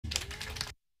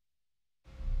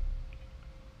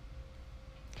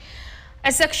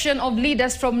A section of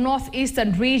leaders from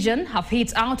Northeastern region have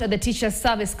hit out at the Teachers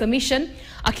Service Commission,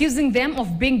 accusing them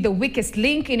of being the weakest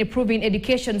link in improving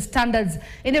education standards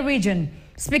in the region.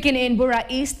 Speaking in Bura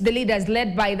East, the leaders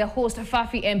led by the host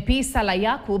Fafi MP Salah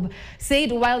Yakub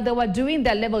said while they were doing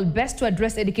their level best to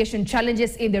address education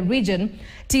challenges in the region,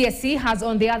 TSC has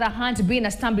on the other hand been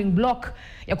a stumbling block.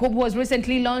 Yakub, who has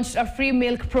recently launched a free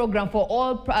milk program for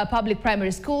all public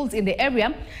primary schools in the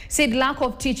area, said lack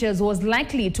of teachers was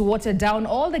likely to water down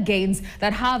all the gains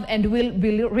that have and will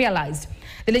be realized.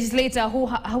 The legislator,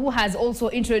 who has also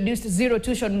introduced zero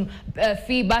tuition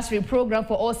fee bursary program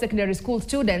for all secondary school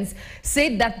students,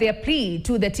 said that their plea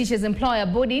to the teachers' employer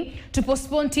body to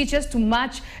postpone teachers to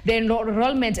match the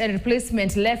enrollment and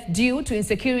replacement left due to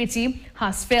insecurity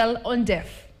has fell on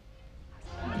deaf.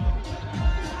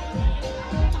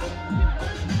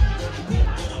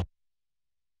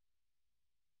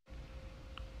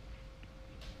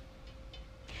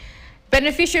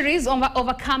 Beneficiaries of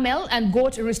a camel and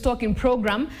goat restocking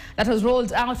program that was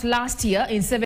rolled out last year in 7